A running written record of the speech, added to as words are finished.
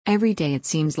Every day it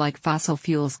seems like fossil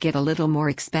fuels get a little more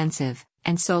expensive,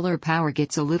 and solar power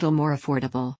gets a little more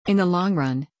affordable. In the long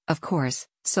run, of course,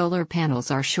 solar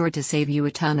panels are sure to save you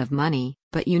a ton of money,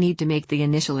 but you need to make the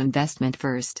initial investment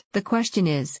first. The question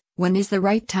is, when is the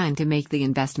right time to make the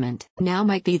investment? Now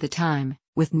might be the time,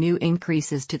 with new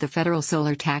increases to the federal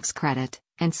solar tax credit,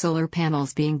 and solar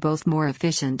panels being both more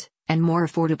efficient and more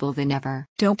affordable than ever.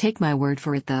 Don't take my word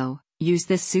for it though. Use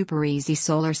this super easy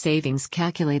solar savings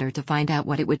calculator to find out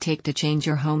what it would take to change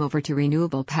your home over to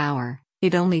renewable power.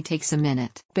 It only takes a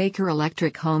minute. Baker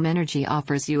Electric Home Energy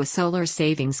offers you a solar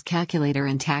savings calculator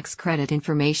and tax credit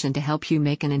information to help you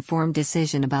make an informed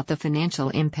decision about the financial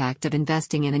impact of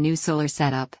investing in a new solar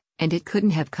setup, and it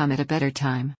couldn't have come at a better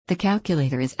time. The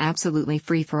calculator is absolutely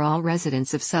free for all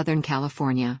residents of Southern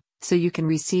California, so you can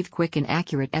receive quick and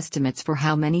accurate estimates for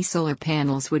how many solar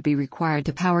panels would be required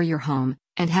to power your home,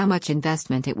 and how much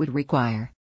investment it would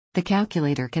require. The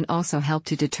calculator can also help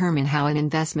to determine how an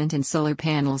investment in solar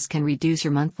panels can reduce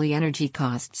your monthly energy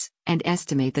costs, and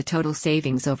estimate the total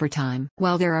savings over time.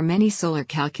 While there are many solar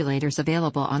calculators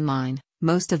available online,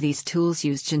 most of these tools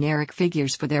use generic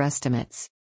figures for their estimates.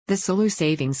 The Solar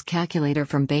Savings Calculator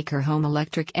from Baker Home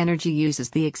Electric Energy uses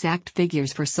the exact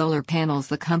figures for solar panels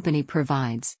the company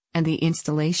provides, and the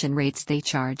installation rates they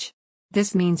charge.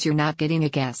 This means you're not getting a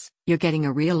guess, you're getting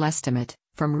a real estimate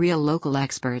from real local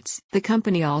experts. The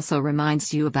company also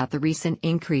reminds you about the recent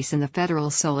increase in the federal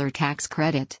solar tax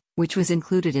credit, which was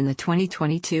included in the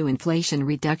 2022 Inflation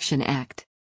Reduction Act.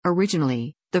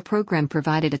 Originally, the program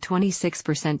provided a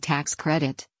 26% tax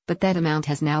credit, but that amount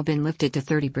has now been lifted to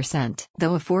 30%.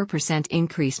 Though a 4%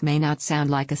 increase may not sound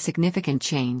like a significant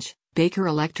change, Baker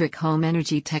Electric Home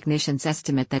Energy technicians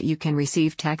estimate that you can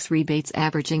receive tax rebates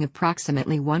averaging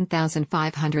approximately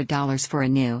 $1,500 for a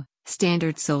new,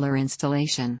 standard solar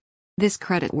installation. This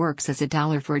credit works as a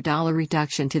dollar-for-dollar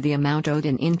reduction to the amount owed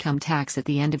in income tax at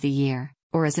the end of the year,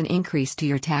 or as an increase to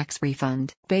your tax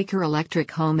refund. Baker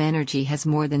Electric Home Energy has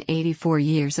more than 84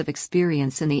 years of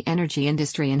experience in the energy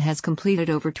industry and has completed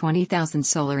over 20,000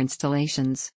 solar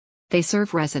installations. They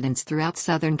serve residents throughout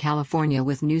Southern California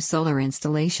with new solar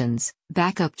installations,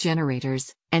 backup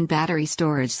generators, and battery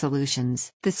storage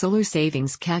solutions. The Solar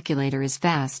Savings Calculator is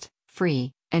fast,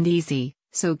 free, and easy,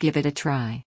 so give it a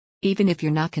try. Even if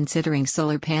you're not considering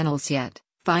solar panels yet,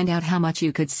 find out how much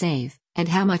you could save, and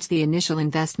how much the initial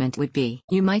investment would be.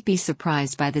 You might be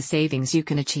surprised by the savings you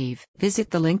can achieve.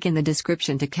 Visit the link in the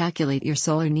description to calculate your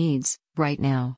solar needs, right now.